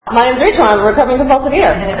My name's Rachel. I'm a recovering compulsive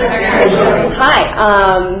eater. Hi.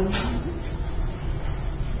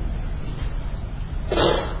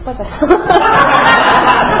 What the hell?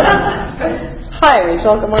 Hi,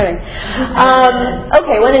 Rachel. Good morning.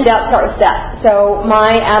 Okay, when in doubt, start with step. So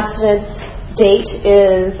my abstinence date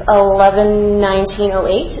is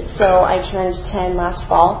 11/19/08. So I turned 10 last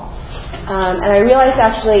fall, and I realized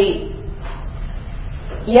actually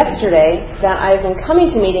yesterday that I've been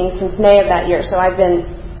coming to meetings since May of that year. So I've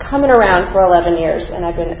been coming around for 11 years, and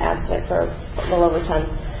I've been abstinent for a little over 10.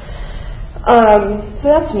 So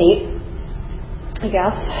that's neat, I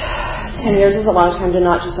guess. 10 years is a long time to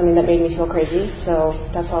not do something that made me feel crazy, so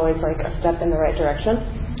that's always like a step in the right direction.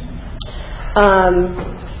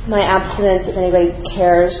 My abstinence, if anybody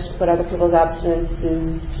cares what other people's abstinence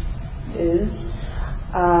is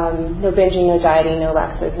no binging, no dieting, no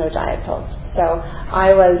laxatives, no diet pills. So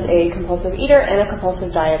I was a compulsive eater and a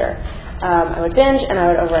compulsive dieter. I would binge and I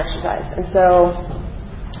would overexercise. And so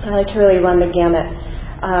I like to really run the gamut.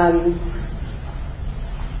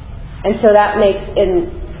 And so that makes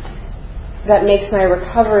my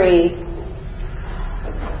recovery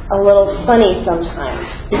a little funny sometimes,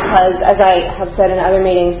 because as I have said in other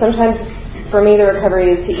meetings, sometimes for me the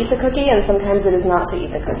recovery is to eat the cookie, and sometimes it is not to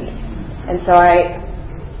eat the cookie. And so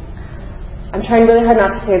I'm trying really hard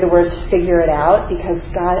not to say the words figure it out, because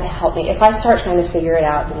God help me. If I start trying to figure it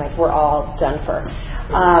out, then like we're all done for.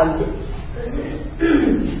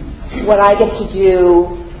 What I get to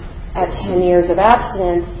do at 10 years of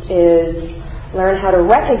abstinence is learn how to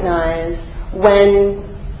recognize when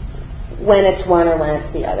it's one or when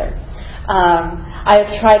it's the other. I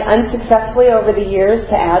have tried unsuccessfully over the years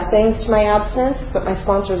to add things to my abstinence, but my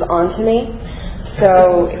sponsor's on to me,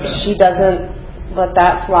 so she doesn't let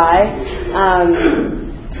that fly.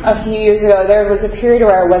 A few years ago, there was a period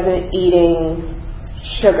where I wasn't eating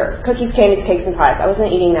sugar, cookies, candies, cakes, and pies. I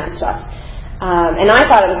wasn't eating that stuff. And I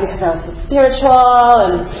thought it was because I was so spiritual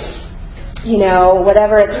and, you know,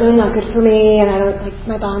 whatever, it's really not good for me, and I don't, like,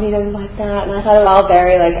 my body doesn't like that, and I thought it was all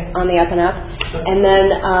very, like, on the up and up. And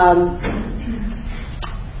then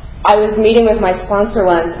I was meeting with my sponsor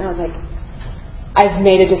once, and I was like, I've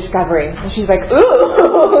made a discovery. And she's like,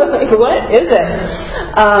 ooh, like, what is it?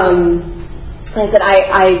 I said,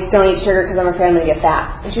 I don't eat sugar because I'm afraid I'm going to get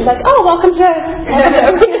fat. And she's like, oh, welcome to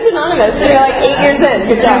Obesity Anonymous. And you're like 8 years in.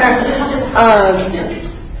 Good job.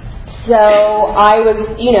 So I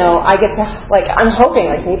was, you know, I get to, like, I'm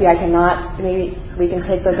hoping, like, maybe we can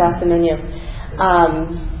take those off the menu.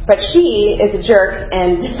 But she is a jerk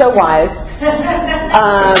and so wise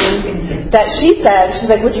that she's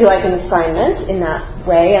like, would you like an assignment in that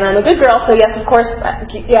way? And I'm a good girl, so yes, of course,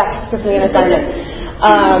 yes, give me an assignment.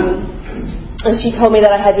 And she told me that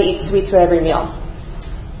I had to eat sweets with every meal.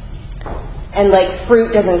 And, like,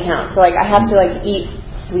 fruit doesn't count. So, like, I have to, like, eat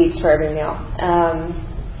sweets for every meal.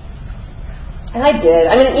 And I did.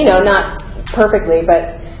 I mean, you know, not perfectly,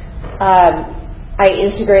 but I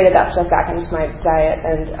integrated that stuff back into my diet,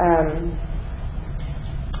 and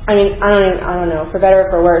I mean, I don't know, for better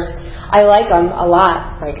or for worse, I like them a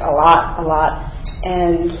lot, like a lot,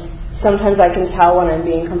 and sometimes I can tell when I'm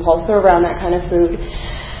being compulsive around that kind of food.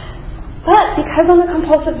 But because I'm a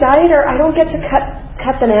compulsive dieter, I don't get to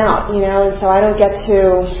cut them out, you know, and so I don't get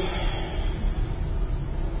to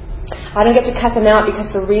cut them out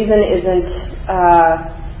because the reason isn't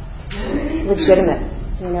legitimate.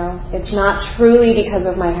 You know, it's not truly because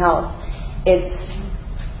of my health. It's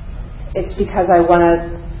because I want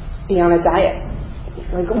to be on a diet.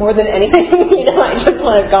 Like, more than anything, you know, I just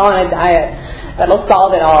want to go on a diet. That'll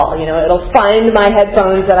solve it all. You know, it'll find my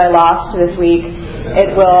headphones that I lost this week.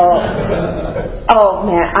 It will. Oh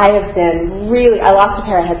man, I lost a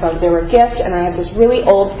pair of headphones. They were a gift, and I have this really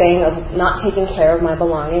old thing of not taking care of my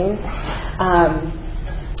belongings,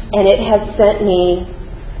 and it has sent me.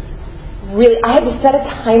 Really, I had to set a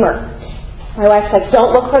timer. My wife's like,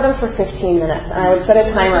 don't look for them for 15 minutes. And I would set a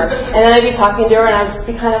timer. And then I'd be talking to her, and I would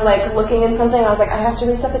be kind of like looking in something. I was like, I have to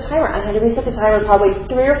reset the timer. I had to reset the timer probably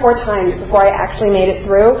 3 or 4 times before I actually made it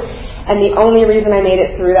through. And the only reason I made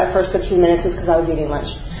it through that first 15 minutes is because I was eating lunch.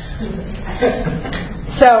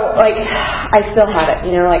 So, like, I still have it.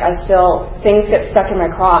 You know, like, things get stuck in my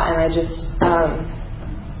craw, and I just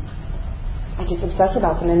obsess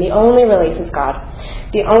about them, and the only relief is God.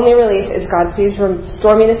 The only relief is God, please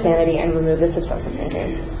restore me to sanity and remove this obsessive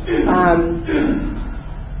thinking.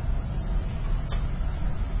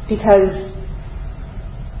 Because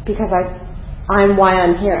I'm why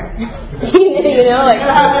I'm here. You know, like,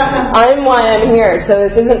 I'm why I'm here. So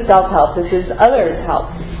this isn't self-help. This is others' help,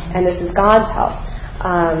 and this is God's help.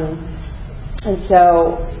 And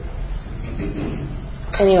so,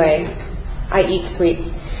 anyway, I eat sweets.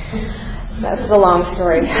 That's the long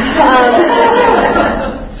story.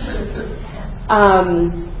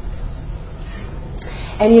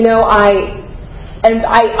 And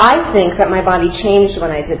I think that my body changed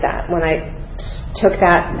when I did that. When I took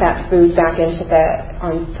that food back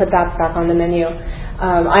put that back on the menu.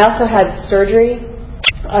 I also had surgery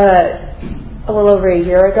a little over a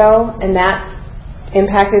year ago, and that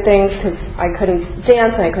impacted things because I couldn't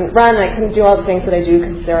dance and I couldn't run and I couldn't do all the things that I do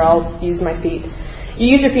because they're all use my feet. You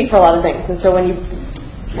use your feet for a lot of things, and so when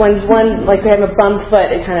one like we have a bum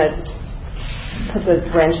foot, it kind of puts a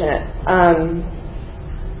wrench in it.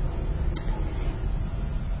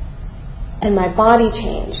 And my body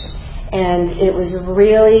changed. And it was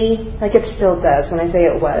really, like it still does. When I say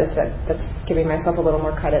it was, that's giving myself a little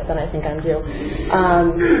more credit than I think I'm due.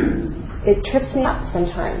 It trips me up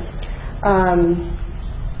sometimes.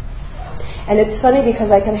 And it's funny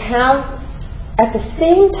because I can have, at the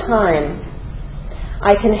same time,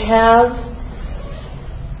 I can have,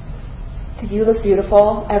 you look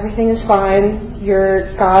beautiful, everything is fine,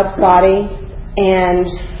 you're God's body, and,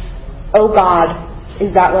 oh God,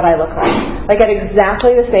 is that what I look like? Like at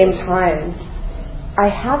exactly the same time, I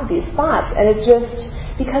have these thoughts, and it's just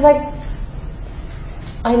because I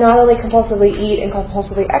not only compulsively eat and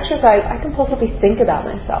compulsively exercise, I compulsively think about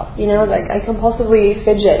myself. Like I compulsively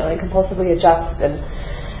fidget and I compulsively adjust and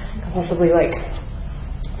compulsively like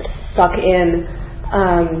suck in.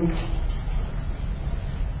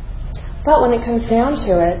 But when it comes down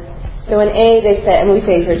to it, so in A they say, and we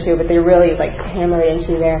say here too, but they really like hammer it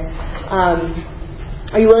into there.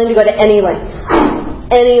 Are you willing to go to any lengths?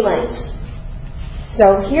 Any lengths.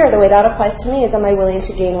 So here, the way that applies to me is, am I willing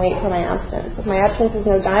to gain weight for my abstinence? If my abstinence is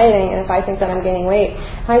no dieting, and if I think that I'm gaining weight,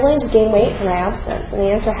 am I willing to gain weight for my abstinence? And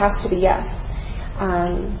the answer has to be yes.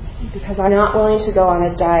 Because I'm not willing to go on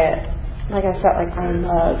a diet. Like I said, like I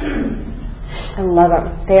love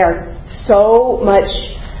them. They are so much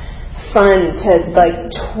fun to like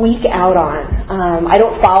tweak out on. I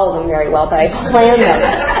don't follow them very well, but I plan them.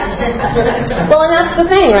 Well, and that's the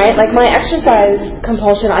thing, right? Like my exercise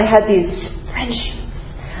compulsion, I had these spreadsheets.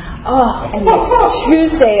 And like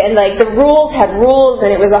Tuesday, and like the rules had rules,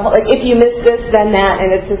 and it was a whole, like if you miss this, then that,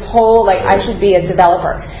 and it's this whole like I should be a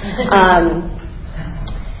developer.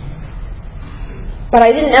 But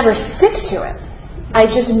I didn't ever stick to it. I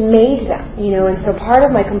just made them, and so part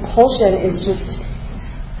of my compulsion is just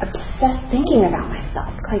obsessed thinking about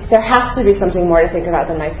myself. Like there has to be something more to think about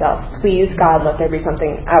than myself. Please, God, let there be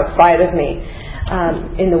something outside of me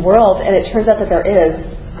in the world. And it turns out that there is.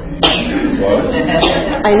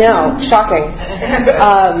 I know, shocking.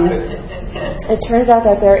 It turns out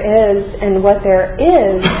that there is, and what there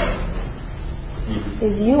is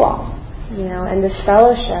you all, and this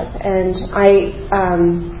fellowship. And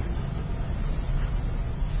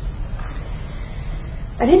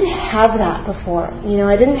I didn't have that before.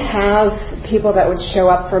 I didn't have people that would show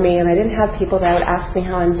up for me, and I didn't have people that would ask me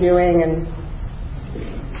how I'm doing, and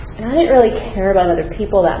I didn't really care about other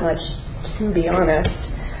people that much, to be honest.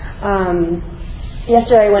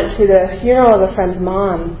 Yesterday I went to the funeral of a friend's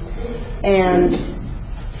mom, and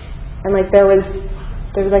like there was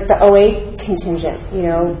like the OA contingent,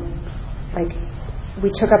 like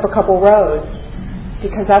we took up a couple rows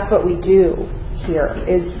because that's what we do here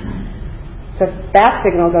is. The bat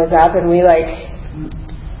signal goes up and we like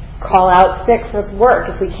call out sick for work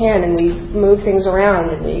if we can, and we move things around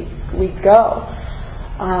and we go.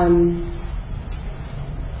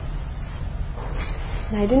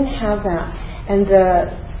 And I didn't have that. And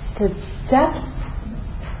the depth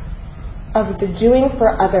of the doing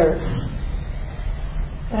for others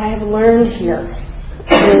that I have learned here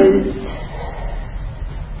is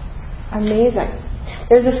amazing.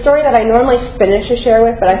 There's a story that I normally finish a share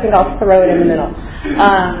with, but I think I'll throw it in the middle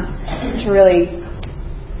to really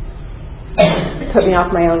put me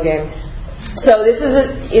off my own game. So this is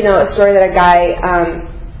a story that a guy,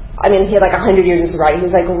 he had like 100 years of sobriety. He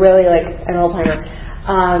was like really like an old timer.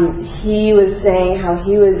 He was saying how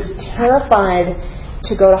he was terrified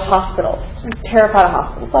to go to hospitals. Terrified of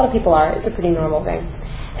hospitals. A lot of people are. It's a pretty normal thing.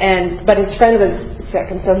 But his friend was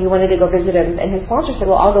sick, and so he wanted to go visit him. And his sponsor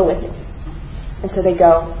said, "Well, I'll go with you." And so they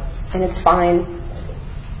go, and it's fine.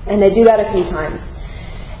 And they do that a few times.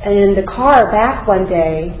 And in the car back one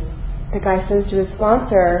day, the guy says to his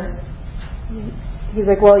sponsor, he's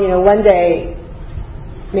like, "Well, one day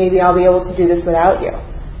maybe I'll be able to do this without you.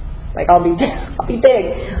 Like I'll be big.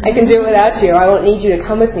 I can do it without you. I won't need you to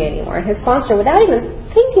come with me anymore." And his sponsor, without even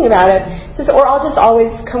thinking about it, says, "Or I'll just always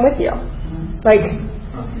come with you. Like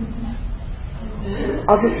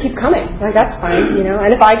I'll just keep coming. Like that's fine,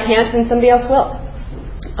 And if I can't, then somebody else will."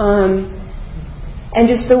 And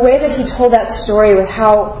just the way that he told that story with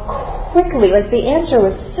how quickly, like the answer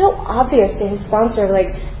was so obvious to his sponsor,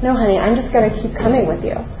 like, no honey, I'm just going to keep coming with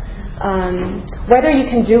you. Whether you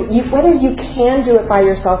can do it by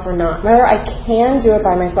yourself or not, whether I can do it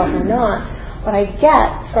by myself or not, what I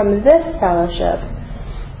get from this fellowship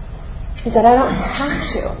is that I don't have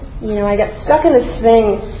to. I get stuck in this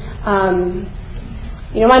thing.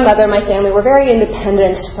 My mother, my family, we're very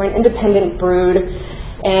independent. We're an independent brood,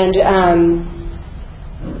 and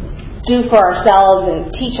do for ourselves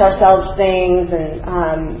and teach ourselves things. And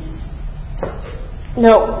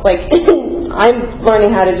I'm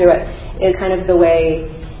learning how to do it is kind of the way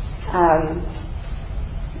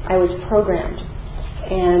I was programmed.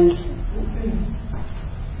 And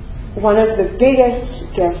one of the biggest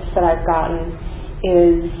gifts that I've gotten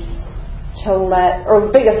is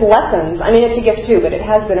biggest lessons, it's a gift too, but it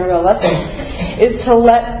has been a real lesson, is to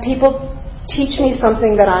let people teach me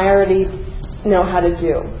something that I already know how to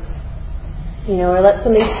do. Or let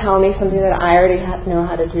somebody tell me something that I already know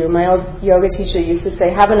how to do. My old yoga teacher used to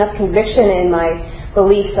say, have enough conviction in my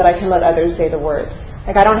beliefs that I can let others say the words.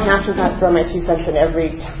 Like, I don't have to throw my 2 cents in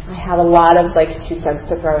every time. I have a lot of, 2 cents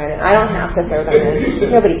to throw in, and I don't have to throw them in.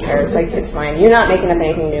 Nobody cares. It's fine. You're not making up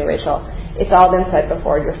anything new, Rachel. It's all been said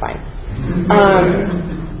before. You're fine.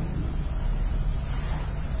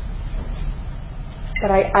 But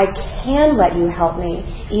I can let you help me,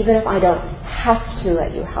 even if I don't have to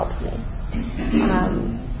let you help me.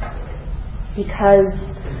 Because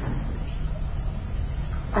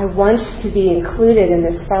I want to be included in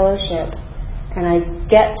this fellowship, and I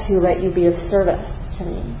get to let you be of service to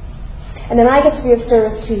me. And then I get to be of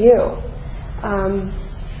service to you.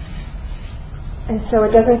 And so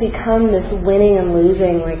it doesn't become this winning and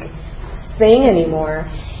losing thing anymore.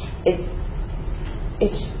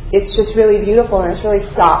 It's just really beautiful, and it's really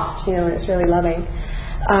soft, and it's really loving.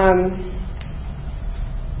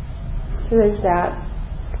 So there's that.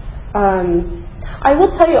 I will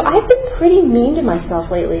tell you, I've been pretty mean to myself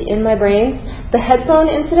lately in my brains. The headphone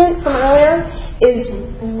incident from earlier is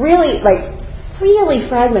really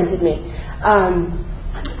fragmented me.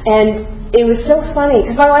 And it was so funny,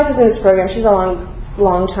 because my wife is in this program. She's a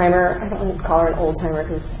long timer. I don't want to call her an old timer,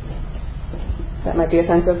 because that might be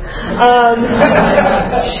offensive.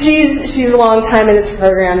 She's a long time in this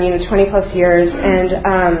program, 20 plus years, and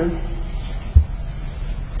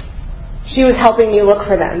she was helping me look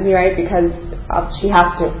for them, right? Because she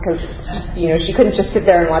has to, because she couldn't just sit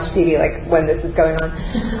there and watch TV when this is going on.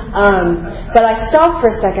 But I stopped for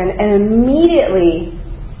a second, and immediately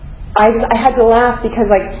I had to laugh, because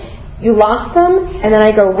you lost them, and then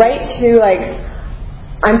I go right to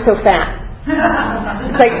I'm so fat.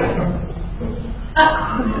 It's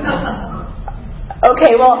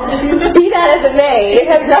okay, well, be that as it may, it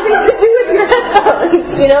has nothing to do with your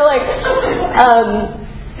headphones,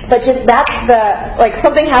 but just that's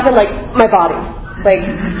something happened, my body.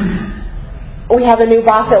 We have a new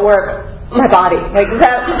boss at work, my body.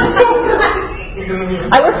 That.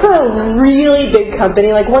 I work for a really big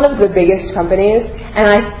company, one of the biggest companies, and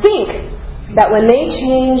I think that when they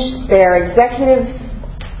changed their executive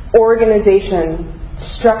organization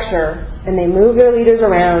structure and they move their leaders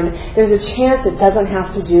around, there's a chance it doesn't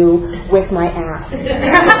have to do with my ass.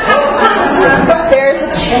 There's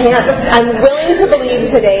a chance. I'm willing to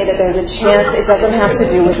believe today that there's a chance it doesn't have to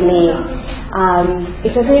do with me.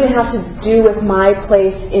 It doesn't even have to do with my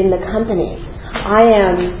place in the company. I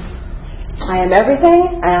am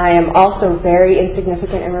everything, and I am also very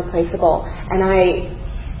insignificant and replaceable. And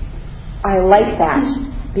I like that,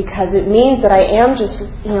 because it means that I am just,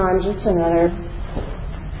 I'm just another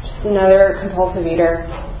compulsive eater,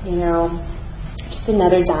 just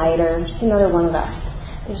another dieter, just another one of us.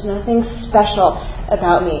 There's nothing special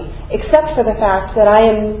about me, except for the fact that I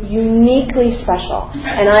am uniquely special,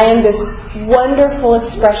 and I am this wonderful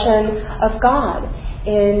expression of God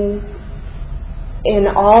in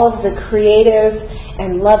all of the creative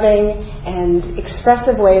and loving and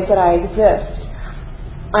expressive ways that I exist.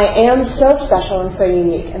 I am so special and so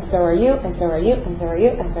unique, and so are you, and so are you, and so are you,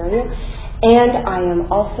 and so are you. And I am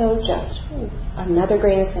also just another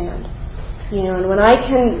grain of sand. And when I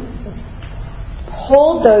can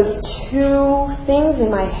hold those two things in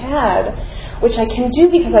my head, which I can do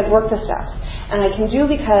because I've worked the steps, and I can do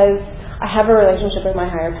because I have a relationship with my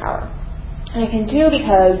higher power, and I can do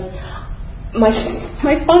because my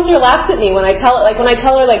sponsor laughs at me when I tell her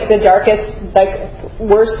the darkest,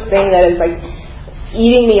 worst thing that is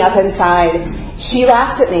eating me up inside. She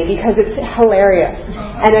laughs at me because it's hilarious.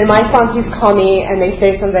 And then my sponsors call me and they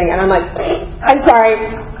say something, and I'm like, I'm sorry,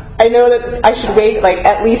 I know that I should wait like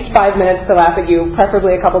at least 5 minutes to laugh at you,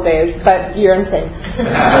 preferably a couple days, but you're insane.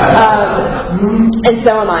 And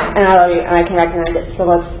so am I, and I love you, and I can recognize it. So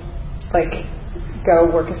let's like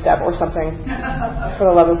go work a step or something. For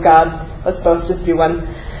the love of God, let's both just do one.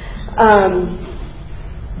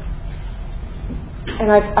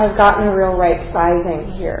 And I've gotten a real right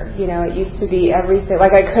sizing here. You know, it used to be everything.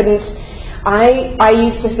 Like I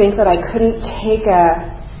used to think that I couldn't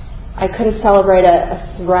celebrate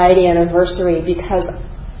a sobriety anniversary because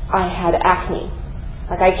I had acne.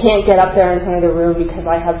 Like I can't get up there in front of the room because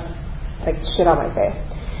I have like shit on my face.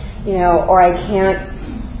 You know, or I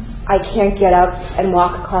can't get up and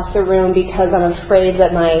walk across the room because I'm afraid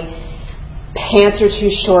that my pants are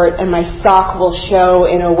too short and my sock will show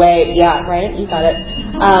in a way, yeah, right? You got it.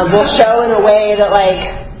 Will show in a way that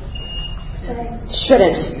like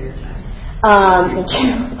shouldn't. Thank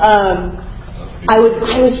you. I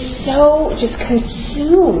was so just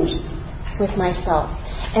consumed with myself,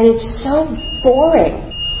 and it's so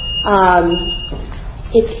boring. I'm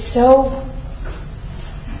so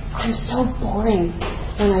boring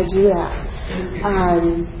when I do that.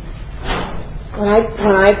 When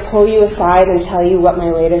I pull you aside and tell you what my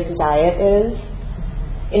latest diet is,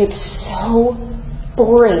 it's so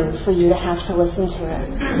boring for you to have to listen to it.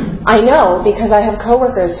 I know, because I have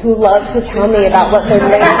coworkers who love to tell me about what their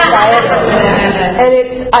latest diet is. And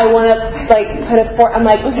I want to like I'm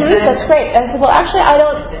like, that's great. And I said, well, actually, I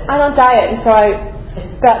don't diet, and so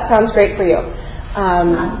that sounds great for you.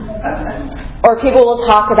 Or people will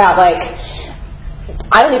talk about like,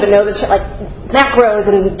 I don't even know the like macros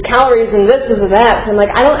and calories and this and that. So I'm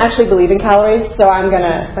like, I don't actually believe in calories, so I'm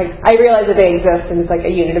gonna like, I realize that they exist and it's like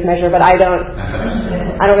a unit of measure, but I don't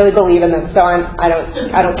really believe in them. So I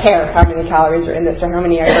don't care how many calories are in this or how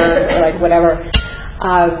many I burn or like whatever.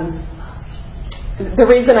 The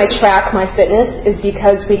reason I track my fitness is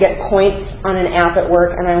because we get points on an app at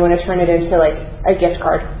work, and I want to turn it into like a gift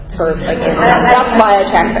card for like that's why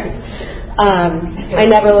I track things. I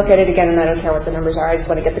never look at it again, and I don't care what the numbers are. I just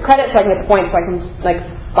want to get the credit so I can get the points so I can like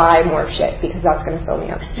buy more shit because that's going to fill me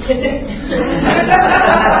up.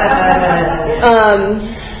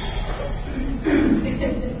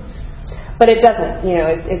 But it doesn't, you know,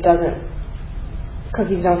 it doesn't.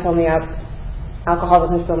 Cookies don't fill me up. Alcohol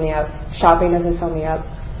doesn't fill me up. Shopping doesn't fill me up.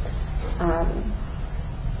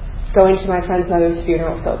 Going to my friend's mother's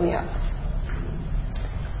funeral filled me up.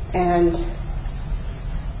 And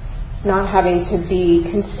not having to be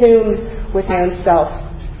consumed with my own self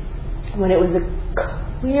when it was a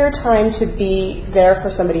clear time to be there for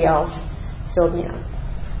somebody else filled me up.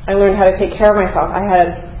 I learned how to take care of myself. I'm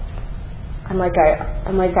like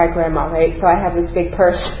my grandma, right? So I have this big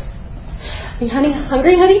purse. Are you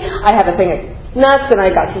hungry, honey? I have a thing of nuts, and I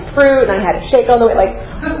got some fruit, and I had a shake all the way. Like,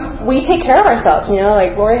 we take care of ourselves, you know?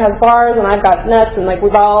 Like, Lori has bars, and I've got nuts, and like,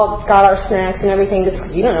 we've all got our snacks and everything just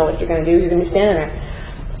because you don't know what you're going to do. You're going to be standing there.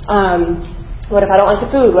 What if I don't like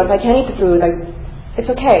the food? What if I can't eat the food? Like,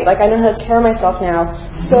 it's okay. Like, I know how to take care of myself now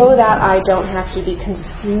so that I don't have to be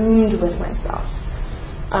consumed with myself.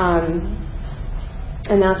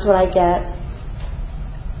 And that's what I get.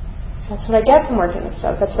 That's what I get from working with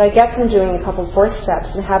stuff. That's what I get from doing a couple fourth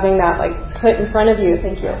steps and having that like put in front of you.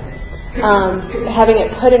 Thank you. Having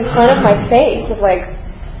it put in front of my face of like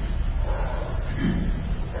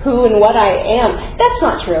who and what I am. That's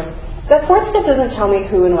not true. The fourth step doesn't tell me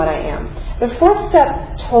who and what I am. The fourth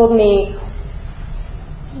step told me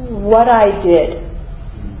what I did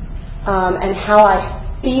and how I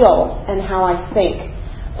feel and how I think.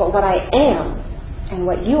 But what I am and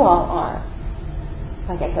what you all are,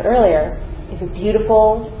 like I said earlier, is a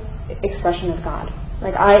beautiful expression of God.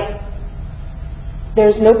 Like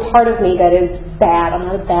there's no part of me that is bad. I'm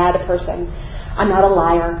not a bad person. I'm not a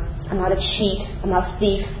liar. I'm not a cheat. I'm not a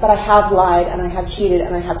thief. But I have lied and I have cheated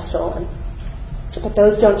and I have stolen. But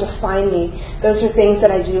those don't define me. Those are things that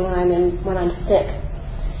I do when I'm sick.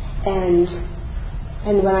 And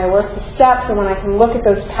when I work the steps and when I can look at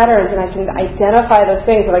those patterns and I can identify those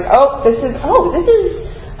things, I'm like, this is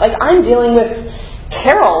like I'm dealing with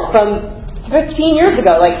Carol from 15 years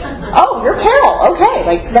ago. Like, you're Carol. Okay.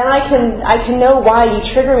 Like then I can know why you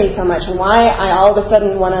trigger me so much and why I all of a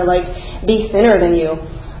sudden want to like be thinner than you,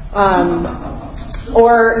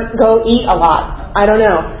 or go eat a lot. I don't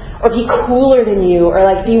know, or be cooler than you, or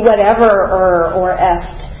like be whatever or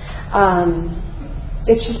est.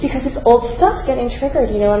 It's just because it's old stuff getting triggered,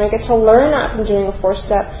 you know, and I get to learn that from doing a fourth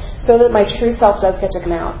step so that my true self does get to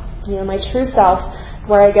come out. You know, my true self,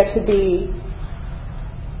 where I get to be.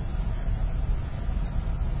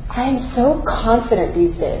 I am so confident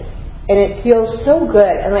these days, and it feels so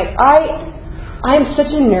good. And like I am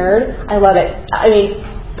such a nerd. I love it. I mean,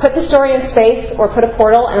 put the story in space or put a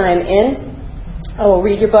portal and I'm in. I will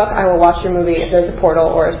read your book. I will watch your movie if there's a portal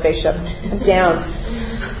or a spaceship. I'm down.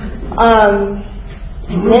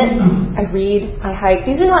 I knit, I read, I hike.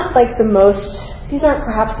 These are not like these aren't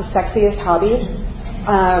perhaps the sexiest hobbies.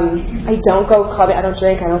 I don't go clubbing. I don't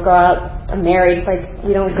drink. I don't go out. I'm married. Like,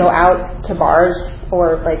 we don't go out to bars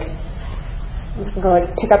or like go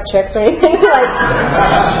like pick up chicks or anything.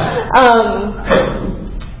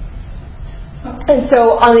 And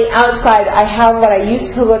so on the outside, I have what I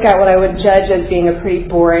used to look at, what I would judge as being a pretty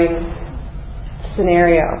boring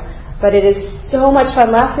scenario. But it is so much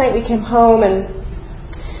fun. Last night we came home and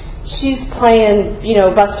she's playing,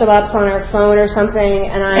 Bust 'em Ups on her phone or something,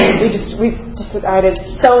 and we decided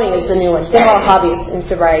sewing is the new one. They have all hobbies in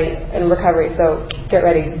sobriety and recovery, so get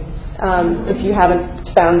ready if you haven't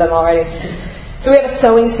found them already. So we have a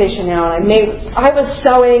sewing station now, and I was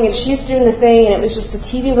sewing, and she's doing the thing, and it was just the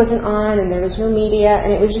TV wasn't on, and there was no media, and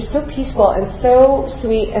it was just so peaceful and so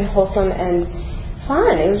sweet and wholesome and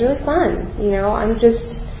fun. It was really fun,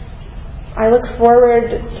 I look forward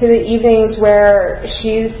to the evenings where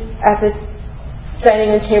she's at the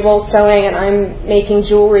dining room table sewing and I'm making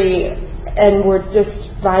jewelry and we're just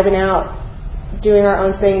vibing out, doing our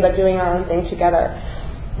own thing, but doing our own thing together.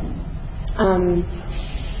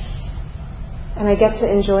 And I get to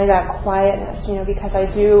enjoy that quietness, because I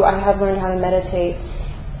have learned how to meditate,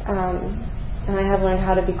 and I have learned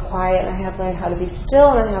how to be quiet, and I have learned how to be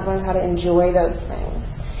still, and I have learned how to enjoy those things.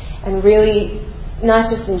 And really not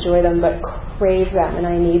just enjoy them, but crave them, and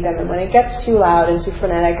I need them. And when it gets too loud and too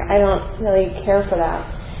frenetic, I don't really care for that.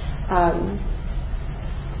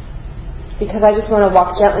 Because I just want to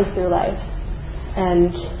walk gently through life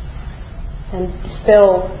and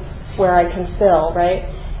fill where I can fill, right?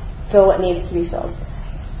 Fill what needs to be filled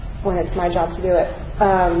when it's my job to do it.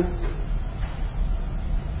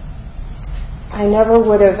 I never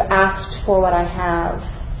would have asked for what I have.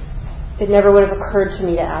 It never would have occurred to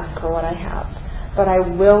me to ask for what I have. But I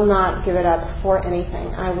will not give it up for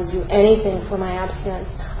anything. I will do anything for my abstinence.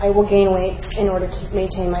 I will gain weight in order to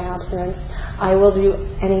maintain my abstinence. I will do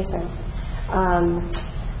anything.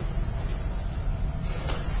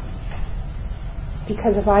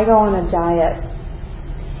 Because if I go on a diet,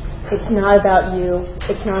 it's not about you.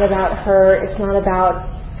 It's not about her. It's not about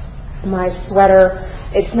my sweater.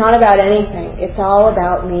 It's not about anything. It's all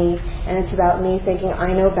about me. And it's about me thinking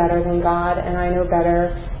I know better than God and I know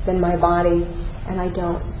better than my body. And I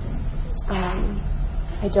don't.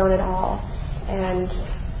 I don't at all. And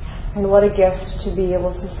what a gift to be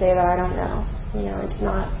able to say that I don't know.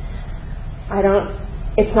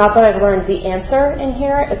 It's not that I've learned the answer in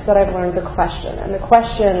here, it's that I've learned the question. And the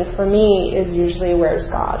question for me is usually, where's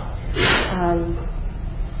God?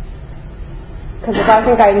 Because if I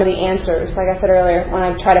think I know the answers, like I said earlier, when I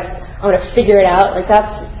want to figure it out, like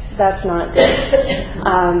that's not good.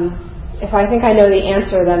 If I think I know the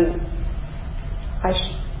answer, then I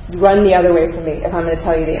should run the other way from me if I'm going to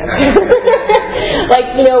tell you the answer.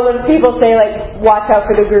 Like, when people say, like, watch out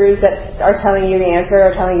for the gurus that are telling you the answer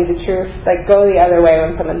or telling you the truth, like, go the other way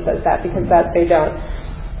when someone says that, because that they don't.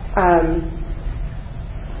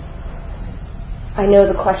 I know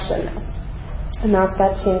the question, and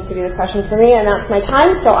that seems to be the question for me, and that's my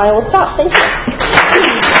time, so I will stop. Thank you.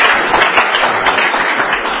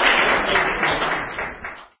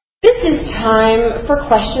 This is time for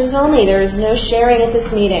questions only. There is no sharing at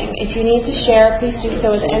this meeting. If you need to share, please do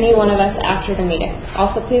so with any one of us after the meeting.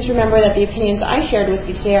 Also, please remember that the opinions I shared with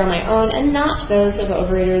you today are my own and not those of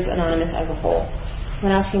Overeaters Anonymous as a whole.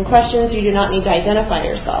 When asking questions, you do not need to identify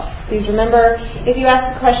yourself. Please remember, if you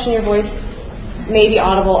ask a question, your voice may be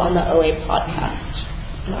audible on the OA podcast.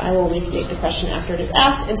 I will restate the question after it is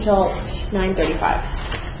asked until 9:35.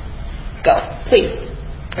 Go, please.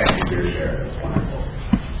 Thank you for your share. That's wonderful.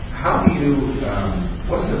 How do you,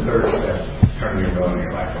 what's the third step turning your will and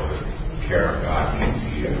your life over to the care of God came to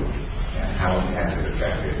you, and how has it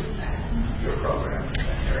affected your program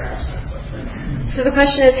and your abstinence, let's say? So the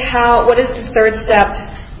question is, what does the third step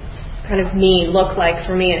kind of look like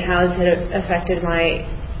for me, and how has it affected my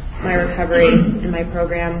recovery and my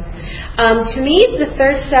program? To me, the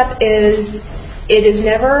third step is, it is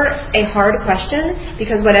never a hard question,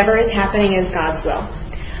 because whatever is happening is God's will.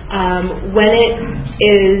 When it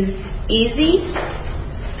is easy,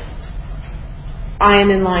 I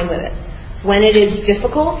am in line with it. When it is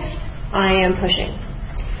difficult, I am pushing.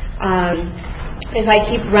 If I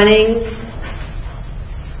keep running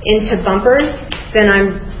into bumpers, then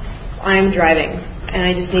I'm driving, and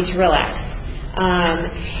I just need to relax.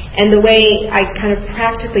 And the way I kind of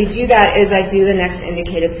practically do that is I do the next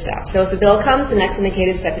indicated step. So if a bill comes, the next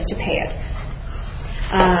indicated step is to pay it.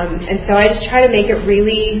 And so I just try to make it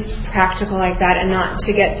really practical like that and not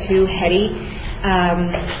to get too heady,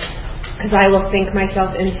 because I will think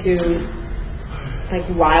myself into like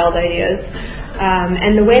wild ideas.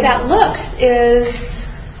 And the way that looks is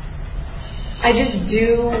I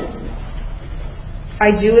do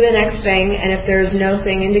the next thing, and if there's no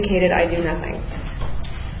thing indicated, I do nothing.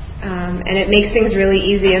 And it makes things really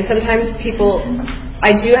easy. And sometimes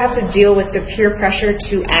I do have to deal with the peer pressure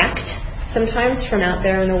to act sometimes from out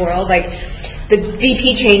there in the world. Like the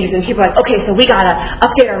VP changes and people are like, okay, so we got to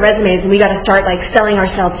update our resumes and we got to start like selling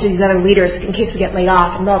ourselves to these other leaders in case we get laid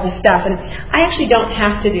off and all this stuff. And I actually don't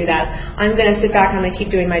have to do that. I'm going to sit back, I'm going to keep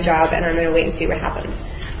doing my job, and I'm going to wait and see what happens.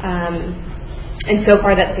 And so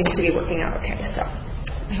far that seems to be working out okay. So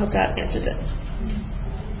I hope that answers it.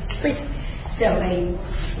 Please. So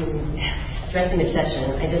dressing a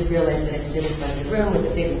session, I just realized that I stood in front of the room with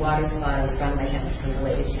a big water slide in front of my house from the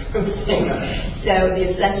ladies' room. So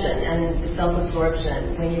the obsession and the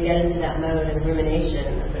self-absorption, when you get into that mode and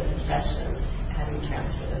rumination of those obsessions, how do you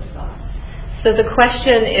transfer those thoughts? So the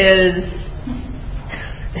question is,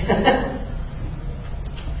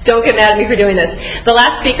 don't get mad at me for doing this. The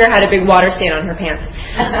last speaker had a big water stain on her pants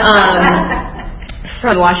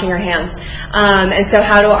from washing her hands. And so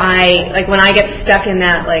how do I, like when I get stuck in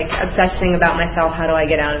that like obsessing about myself, how do I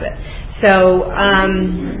get out of it? So,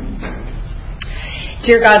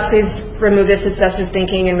 dear God, please remove this obsessive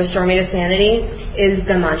thinking and restore me to sanity is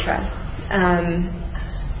the mantra.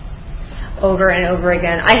 Over and over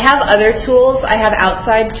again. I have other tools. I have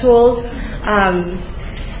outside tools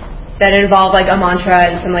that involve like a mantra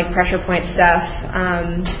and some like pressure point stuff.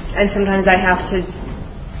 And sometimes I have to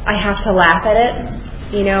laugh at it.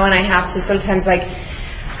 You know, and I have to sometimes, like,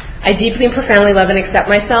 I deeply and profoundly love and accept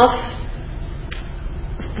myself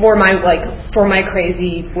for my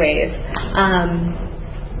crazy ways.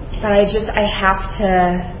 But I have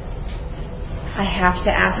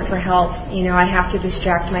to ask for help. You know, I have to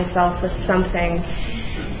distract myself with something.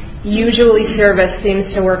 Usually service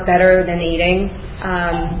seems to work better than eating.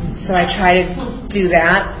 So I try to do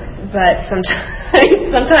that. But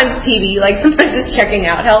sometimes TV, like sometimes just checking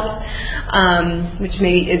out helps. Which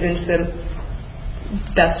maybe isn't the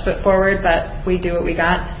best foot forward, but we do what we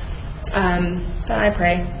got. But I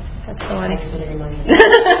pray. That's the one. Thanks for the reminder.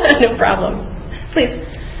 No problem. Please.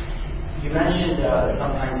 You mentioned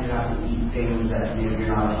sometimes you have to eat things that maybe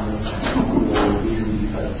you're not 100% comfortable with eating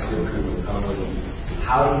because it's good for your recovery.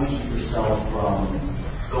 How do you keep yourself from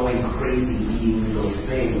going crazy eating those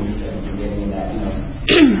things and getting in that,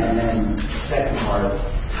 and then second part,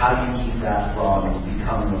 how do you keep that from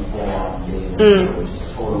becoming a full-on daily, which is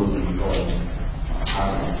totally going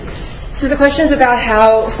out of control? So the question is about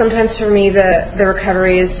how sometimes for me the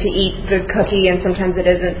recovery is to eat the cookie and sometimes it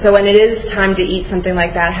isn't. So when it is time to eat something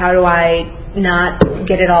like that, how do I not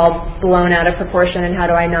get it all blown out of proportion, and how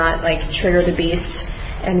do I not like trigger the beast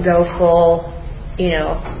and go full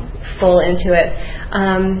into it?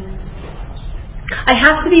 I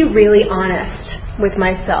have to be really honest with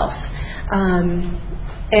myself.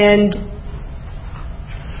 And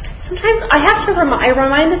sometimes I have to I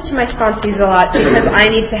remind this to my sponsees a lot because I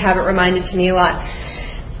need to have it reminded to me a lot.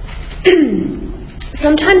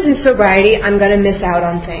 Sometimes in sobriety, I'm going to miss out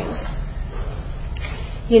on things.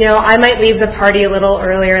 You know, I might leave the party a little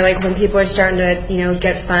earlier, like when people are starting to,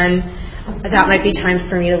 get fun. That might be time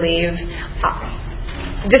for me to leave.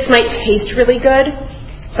 This might taste really good,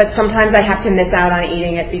 but sometimes I have to miss out on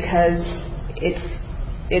eating it because it's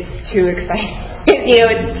too exciting.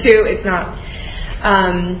 It's not.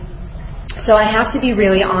 So I have to be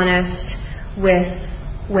really honest with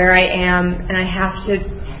where I am, and I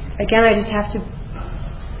just have to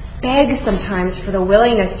beg sometimes for the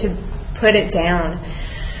willingness to put it down.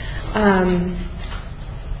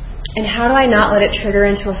 And how do I not let it trigger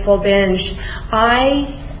into a full binge? I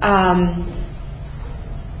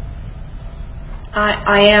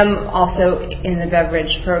am also in the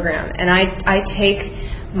beverage program, and I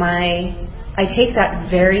take that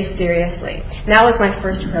very seriously. And that was my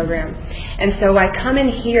first program. And so I come in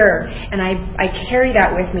here and I carry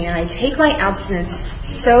that with me, and I take my abstinence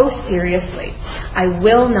so seriously. I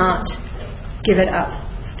will not give it up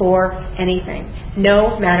for anything,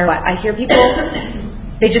 no matter what. I hear people,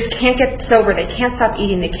 they just can't get sober. They can't stop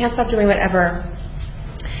eating. They can't stop doing whatever.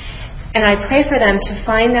 And I pray for them to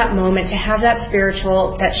find that moment, to have that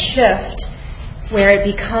that shift where it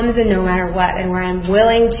becomes a no matter what, and where I'm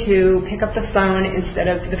willing to pick up the phone instead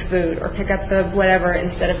of the food, or pick up the whatever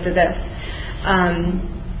instead of the this.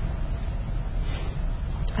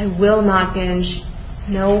 I will not binge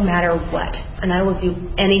no matter what, and I will do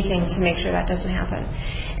anything to make sure that doesn't happen.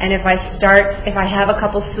 And if I have a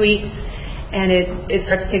couple sweets and it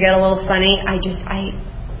starts to get a little funny, I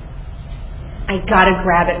gotta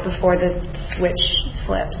grab it before the switch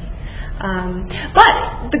flips.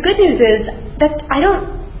 But the good news is that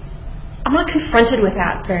I'm not confronted with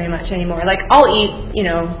that very much anymore. Like, I'll eat,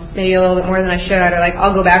 maybe a little bit more than I should, or like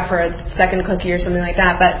I'll go back for a second cookie or something like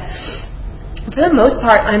that. But for the most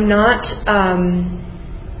part, I'm not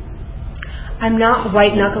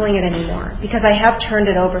white knuckling it anymore, because I have turned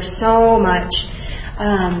it over so much,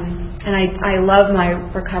 and I love my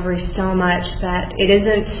recovery so much that it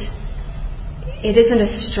isn't a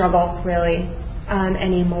struggle really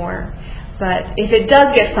anymore. But if it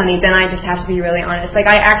does get funny, then I just have to be really honest. Like,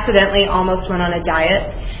 I accidentally almost went on a diet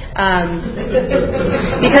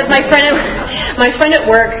because my friend at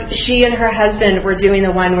work, she and her husband were doing the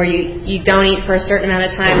one where you don't eat for a certain amount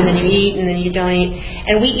of time, and then you eat, and then you don't eat.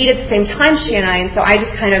 And we eat at the same time, she and I. And so I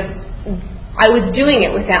just I was doing it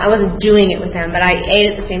with them. I wasn't doing it with them, but I ate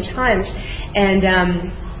at the same time. And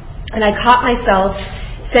I caught myself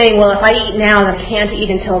saying, well, if I eat now, then I can't eat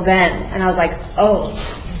until then. And I was like, oh,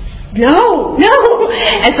 no.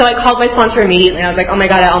 And so I called my sponsor immediately. I was like, oh my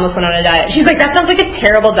God, I almost went on a diet. She's like, that sounds like a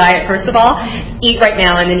terrible diet, first of all. Eat right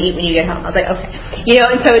now and then eat when you get home. I was like, okay.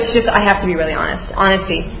 And so it's just, I have to be really honest.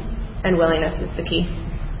 Honesty and willingness is the key.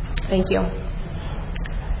 Thank you.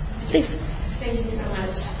 Please. Thank you so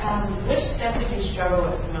much. Which step did you struggle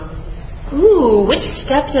with the most? Ooh, which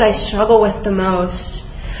step did I struggle with the most?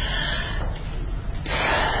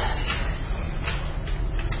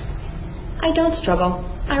 I don't struggle.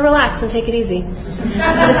 I relax and take it easy. I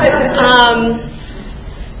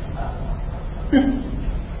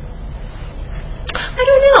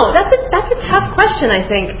don't know. That's a tough question, I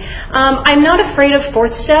think. I'm not afraid of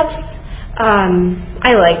fourth steps.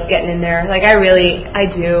 I like getting in there. Like, I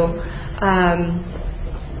do.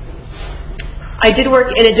 I did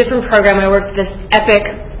work in a different program. I worked this epic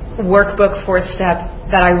workbook fourth step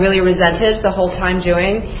that I really resented the whole time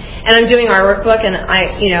doing. And I'm doing our workbook, and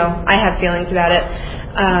I have feelings about it.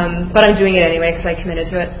 But I'm doing it anyway because I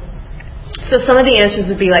committed to it. So some of the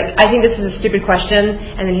answers would be like, I think this is a stupid question,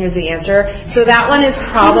 and then here's the answer. So that one is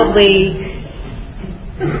probably,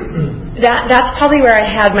 that's probably where I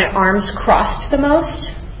had my arms crossed the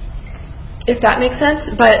most, if that makes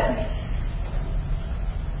sense. But,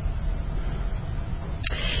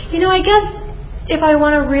 I guess if I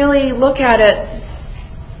want to really look at it,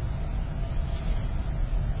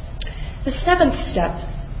 the seventh step,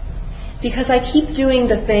 because I keep doing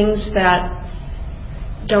the things that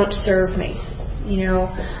don't serve me.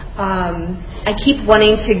 I keep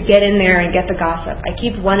wanting to get in there and get the gossip. I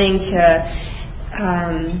keep wanting to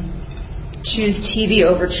choose TV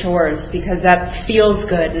over chores because that feels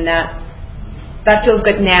good, and that feels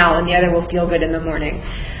good now, and the other will feel good in the morning.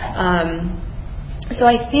 So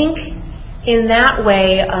I think in that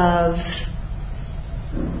way of,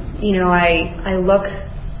 I look.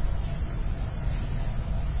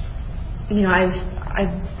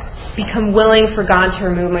 I've become willing for God to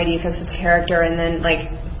remove my defects of character, and then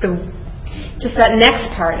just that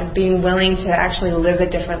next part of being willing to actually live a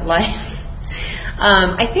different life.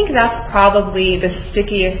 I think that's probably the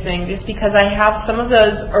stickiest thing, just because I have some of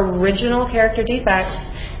those original character defects.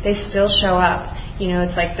 They still show up.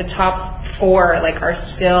 It's like the top 4 are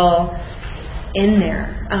still in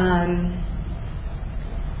there.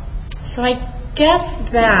 So I guess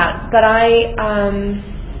that, but I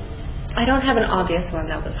don't have an obvious one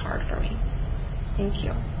that was hard for me. Thank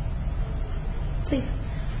you. Please.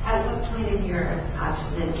 At what point in your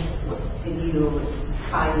abstinence did you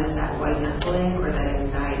find that white knuckling or that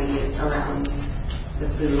anxiety around the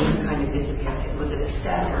food kind of disappeared? Was it a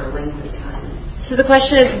step or a length of time? So the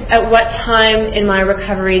question is, at what time in my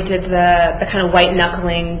recovery did the kind of white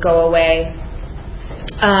knuckling go away?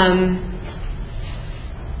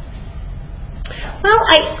 Well,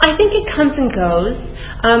 I think it comes and goes.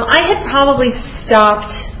 I had probably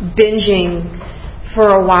stopped binging for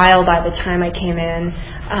a while by the time I came in.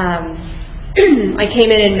 I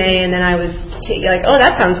came in May, and then I was like, oh,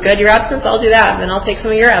 that sounds good. Your abstinence, I'll do that. And then I'll take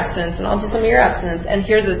some of your abstinence, and I'll do some of your abstinence. And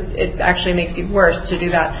it actually makes you worse to do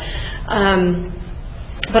that.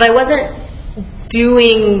 But I wasn't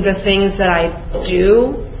doing the things that I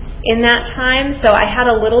do in that time, so I had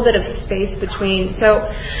a little bit of space between. So,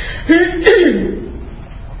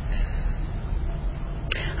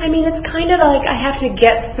 it's kind of like I have to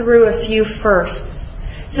get through a few firsts.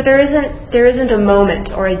 So there isn't a moment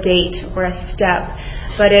or a date or a step,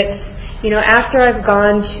 but it's, after I've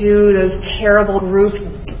gone to those terrible group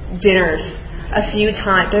dinners a few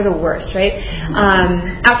times, they're the worst, right?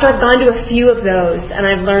 After I've gone to a few of those and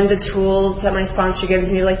I've learned the tools that my sponsor gives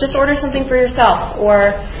me, like just order something for yourself,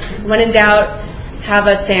 or when in doubt, have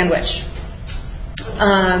a sandwich.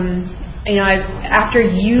 After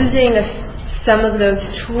using some of those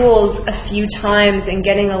tools a few times and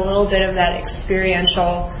getting a little bit of that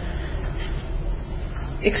experiential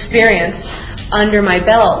experience under my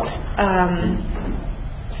belt,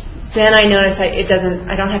 then I notice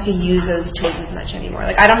I don't have to use those tools as much anymore.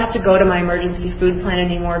 Like, I don't have to go to my emergency food plan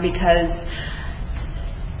anymore because,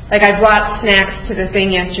 like, I brought snacks to the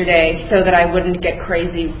thing yesterday so that I wouldn't get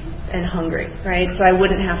crazy and hungry, right? So I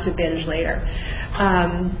wouldn't have to binge later.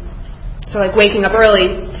 So, like, waking up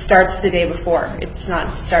early starts the day before. It's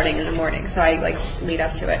not starting in the morning, so I, like, lead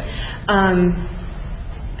up to it.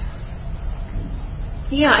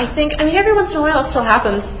 I think every once in a while it still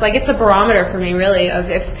happens. Like, it's a barometer for me, really, of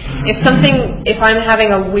if I'm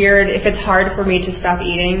having if it's hard for me to stop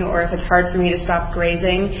eating, or if it's hard for me to stop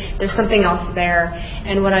grazing, there's something else there.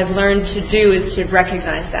 And what I've learned to do is to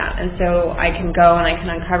recognize that. And so I can go and I can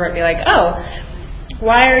uncover it and be like, oh,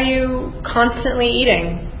 why are you constantly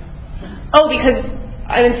eating? Oh, because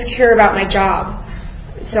I'm insecure about my job.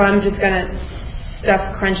 So I'm just going to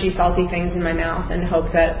stuff crunchy, salty things in my mouth and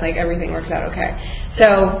hope that, like, everything works out okay. So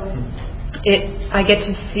I get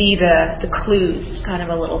to see the clues kind of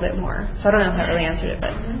a little bit more. So I don't know if that really answered it,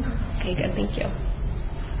 but okay, good, thank you.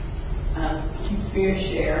 Thanks for your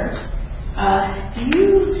share. Do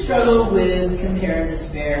you struggle with compare and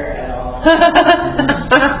despair at all?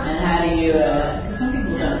 And how do you? Because some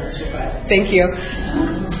people don't survive. Thank you.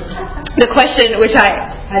 The question, which I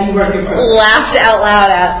laughed out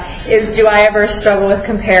loud at, is, do I ever struggle with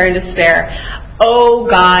compare and despair? Oh,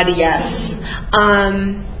 God, yes.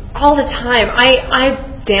 All the time. I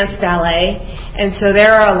dance ballet, and so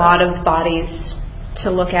there are a lot of bodies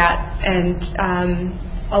to look at, and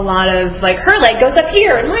a lot of, like, her leg goes up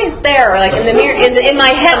here and mine's there, or, like, in the mirror, in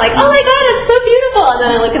my head, like, oh my God, it's so beautiful, and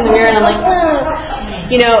then I look in the mirror and I'm like,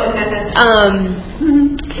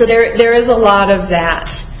 so there is a lot of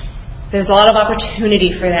that. There's a lot of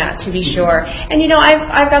opportunity for that, to be sure. And,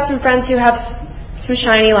 I've got some friends who have some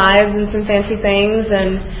shiny lives and some fancy things,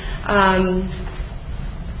 and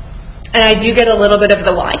I do get a little bit of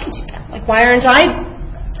I can do that. Like, why aren't I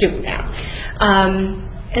doing that?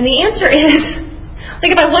 And the answer is,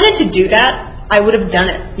 like, if I wanted to do that, I would have done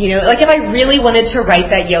it. Like, if I really wanted to write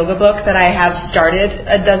that yoga book that I have started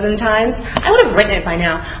a dozen times, I would have written it by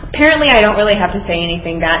now. Apparently, I don't really have to say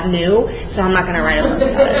anything that new, so I'm not going to write a book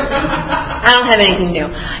about it. I don't have anything new.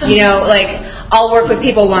 Like, I'll work with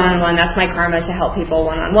people one-on-one. That's my karma, to help people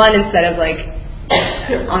one-on-one instead of, like,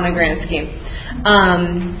 on a grand scheme.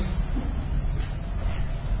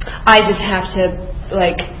 I just have to,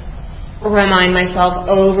 like, remind myself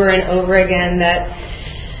over and over again that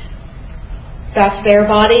that's their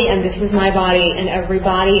body and this is my body, and every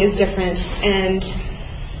body is different, and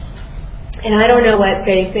I don't know what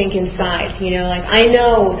they think inside. Like, I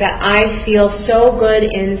know that I feel so good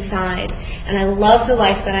inside, and I love the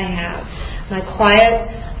life that I have. My quiet,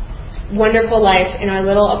 wonderful life in our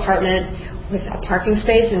little apartment with a parking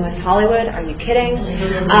space in West Hollywood. Are you kidding?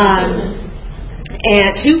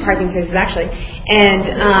 And 2 parking spaces, actually.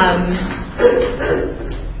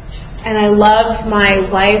 And I love my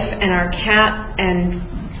wife and our cat and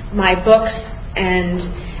my books and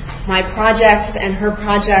my projects and her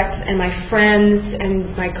projects and my friends and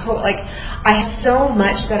my I have so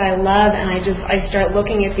much that I love, and I start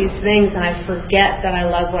looking at these things and I forget that I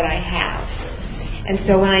love what I have. And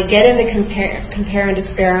so when I get into compare and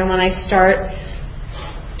despair, and when I start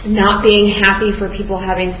not being happy for people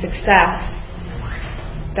having success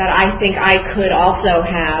that I think I could also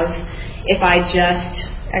have if I just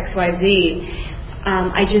XYZ,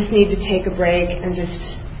 I just need to take a break and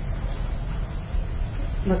just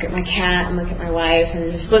look at my cat and look at my wife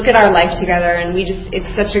and just look at our life together, and it's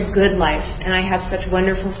such a good life, and I have such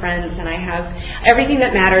wonderful friends, and I have everything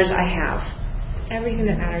that matters. I have everything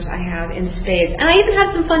that matters. I have in spades, and I even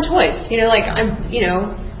have some fun toys. Like,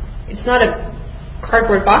 it's not a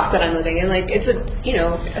cardboard box that I'm living in. Like, it's a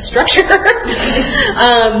structure.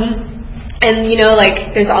 And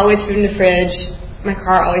like, there's always food in the fridge. My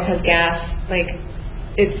car always has gas. Like,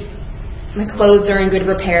 my clothes are in good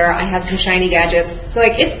repair. I have some shiny gadgets. So,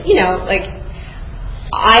 like, it's, like,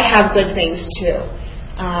 I have good things too.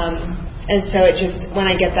 And so it just, when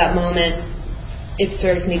I get that moment, it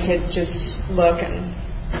serves me to just look and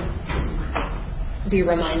be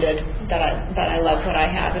reminded that I love what I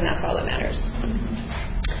have, and that's all that matters.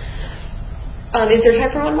 Is there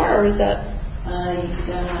time for one more, or is that? You've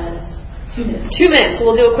got 2 minutes. 2 minutes.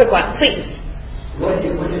 We'll do a quick one, please. What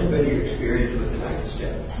has been your experience with the 9th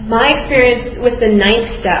step? My experience with the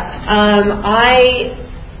 9th step, I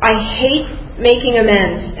hate making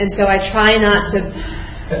amends, and so I try not to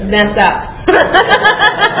mess up.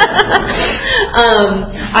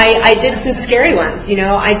 I did some scary ones,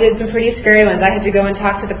 I did some pretty scary ones. I had to go and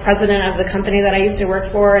talk to the president of the company that I used to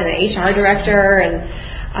work for and the HR director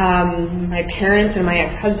and my parents and my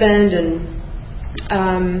ex-husband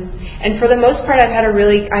and for the most part I've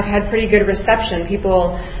had pretty good reception.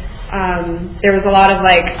 People, there was a lot of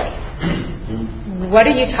like, what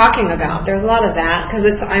are you talking about? There's a lot of that because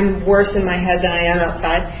I'm worse in my head than I am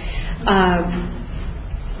outside.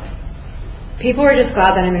 People are just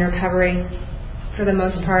glad that I'm in recovery for the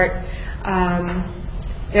most part.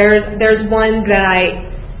 There's one that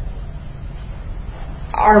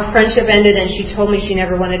our friendship ended and she told me she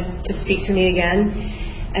never wanted to speak to me again.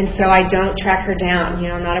 And so I don't track her down.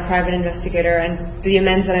 I'm not a private investigator. And the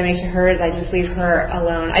amends that I make to her is I just leave her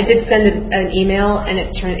alone. I did send an email and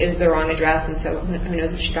it was the wrong address. And so who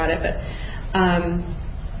knows if she got it. But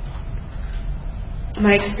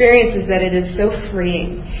my experience is that it is so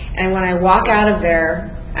freeing. And when I walk out of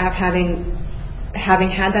there after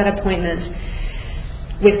having had that appointment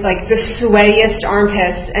with like the sweatiest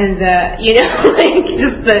armpits and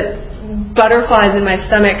just the butterflies in my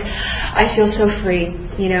stomach, I feel so free,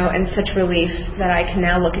 and such relief that I can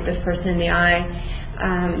now look at this person in the eye,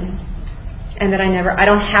 and that I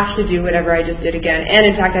don't have to do whatever I just did again. And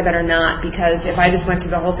in fact, I better not, because if I just went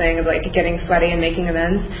through the whole thing of like getting sweaty and making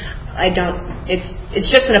amends,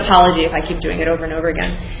 it's just an apology if I keep doing it over and over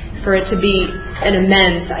again. For it to be an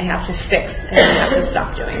amends, I have to fix and I have to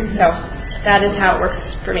stop doing. So that is how it works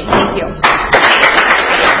for me. Thank you.